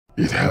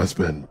It has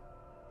been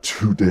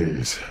 2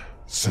 days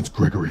since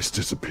Gregory's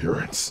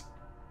disappearance.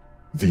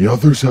 The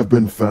others have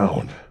been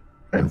found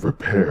and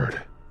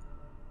repaired,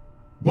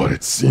 but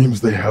it seems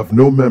they have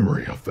no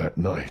memory of that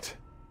night,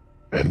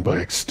 and by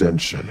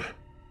extension,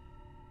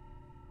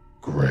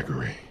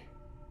 Gregory.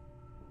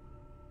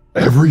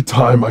 Every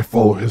time I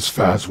follow his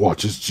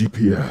Fazwatch's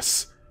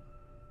GPS,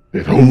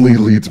 it only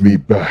leads me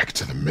back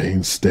to the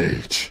main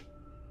stage.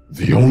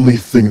 The only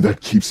thing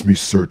that keeps me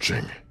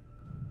searching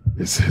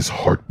is his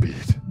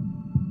heartbeat.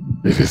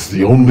 It is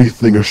the only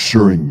thing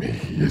assuring me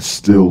he is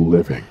still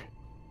living.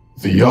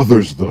 The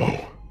others,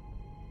 though,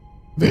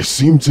 they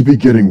seem to be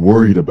getting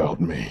worried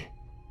about me.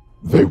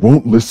 They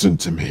won't listen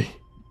to me,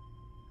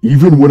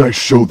 even when I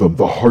show them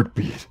the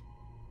heartbeat.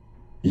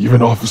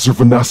 Even Officer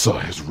Vanessa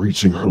is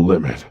reaching her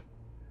limit.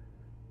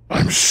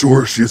 I'm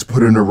sure she has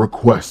put in a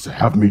request to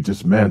have me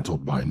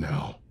dismantled by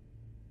now.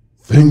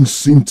 Things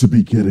seem to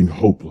be getting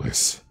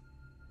hopeless.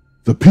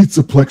 The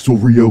Pizzaplex will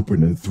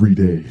reopen in 3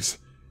 days,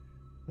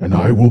 and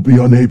I will be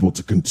unable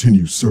to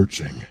continue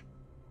searching.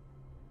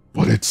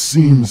 But it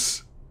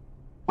seems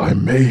I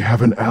may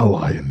have an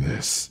ally in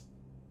this.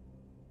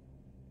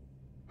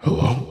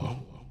 Hello?